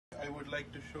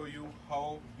like to show you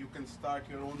how you can start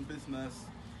your own business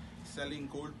selling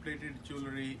gold-plated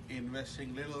jewelry,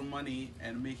 investing little money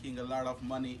and making a lot of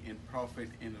money in profit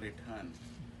in return.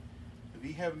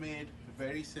 We have made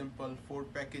very simple 4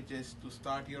 packages to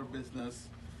start your business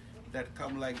that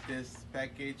come like this: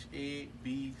 package A,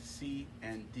 B, C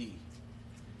and D.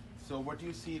 So what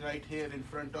you see right here in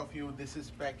front of you, this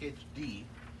is package D.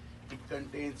 It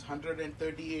contains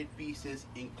 138 pieces,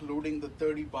 including the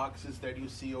 30 boxes that you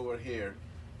see over here.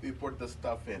 We put the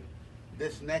stuff in.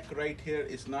 This neck right here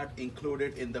is not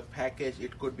included in the package.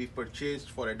 It could be purchased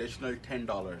for additional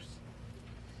 $10.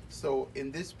 So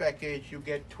in this package, you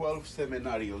get 12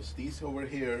 scenarios. These over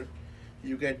here,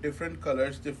 you get different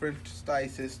colors, different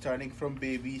sizes, starting from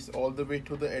babies all the way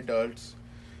to the adults.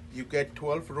 You get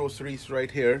 12 rosaries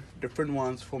right here, different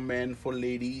ones for men, for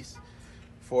ladies,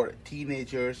 for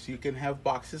teenagers. You can have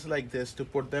boxes like this to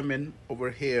put them in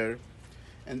over here.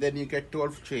 And then you get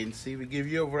 12 chains. See, we give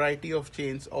you a variety of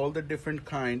chains, all the different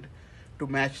kind, to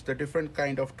match the different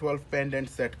kind of 12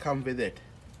 pendants that come with it.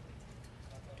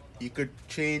 You could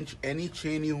change any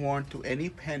chain you want to any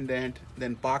pendant,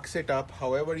 then box it up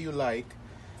however you like.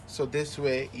 So this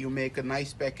way you make a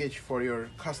nice package for your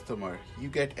customer. You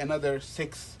get another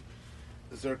 6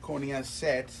 zirconia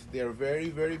sets. They are very,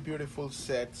 very beautiful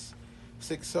sets.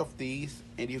 6 of these,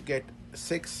 and you get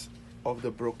 6 of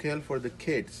the brocal for the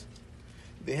kids.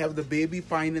 They have the baby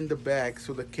pine in the back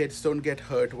so the kids don't get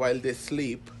hurt while they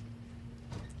sleep.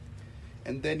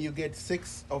 And then you get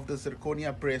 6 of the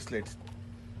zirconia bracelets.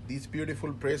 These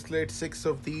beautiful bracelets, 6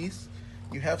 of these.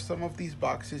 You have some of these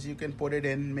boxes, you can put it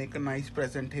in, make a nice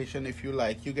presentation if you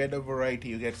like. You get a variety.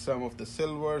 You get some of the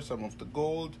silver, some of the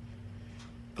gold,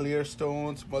 clear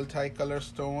stones, multicolor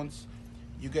stones.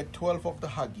 You get 12 of the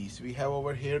huggies. We have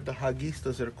over here the huggies,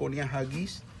 the zirconia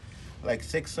huggies. Like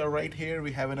 6 are right here.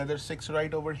 We have another 6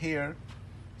 right over here.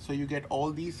 So you get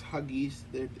all these huggies.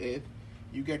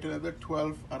 You get another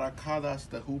 12 aracadas,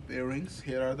 the hoop earrings.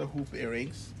 Here are the hoop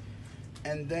earrings.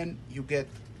 And then you get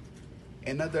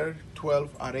another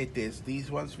 12 aretes. These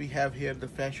ones we have here, the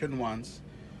fashion ones.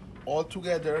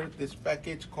 Altogether, this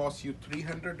package costs you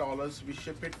 $300. We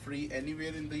ship it free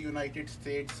anywhere in the United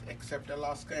States except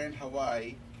Alaska and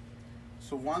Hawaii.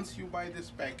 So once you buy this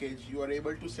package, you are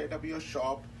able to set up your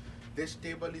shop. This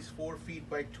table is 4 feet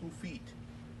by 2 feet.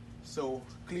 So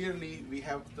clearly we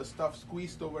have the stuff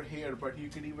squeezed over here, but you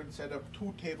can even set up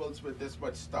 2 tables with this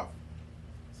much stuff.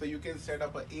 So you can set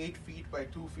up a 8 feet by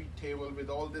 2 feet table with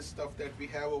all this stuff that we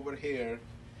have over here.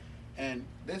 And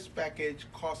this package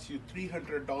costs you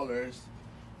 $300.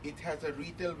 It has a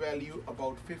retail value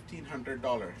about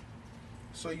 $1,500.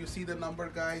 So you see the number,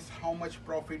 guys, how much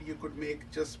profit you could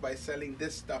make just by selling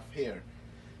this stuff here.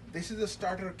 This is a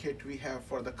starter kit we have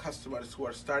for the customers who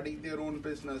are starting their own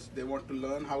business. They want to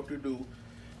learn how to do.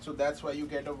 So that's why you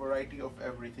get a variety of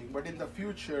everything. But in the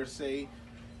future, say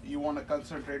you want to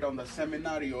concentrate on the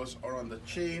seminarios or on the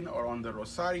chain or on the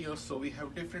Rosaries, so we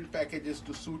have different packages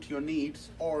to suit your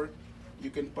needs, or you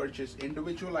can purchase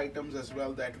individual items as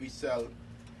well that we sell.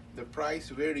 The price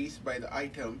varies by the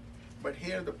item, but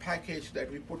here the package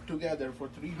that we put together for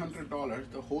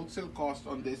 $300, the wholesale cost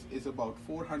on this is about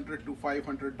 $400 to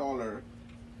 $500.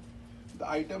 The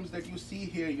items that you see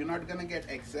here, you're not gonna get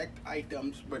exact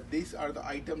items, but these are the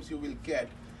items you will get.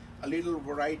 A little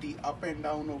variety up and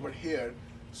down over here.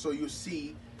 So you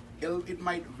see, it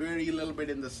might vary a little bit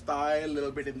in the style, a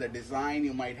little bit in the design.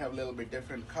 You might have a little bit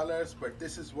different colors, but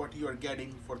this is what you are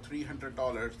getting for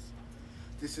 $300.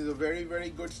 This is a very, very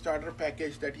good starter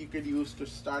package that you can use to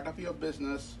start up your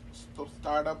business, to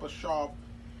start up a shop,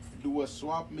 do a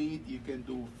swap meet. You can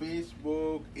do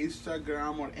Facebook,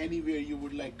 Instagram, or anywhere you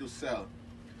would like to sell.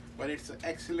 But it's an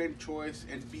excellent choice,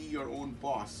 and be your own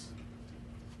boss.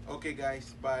 Okay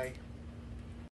guys, bye.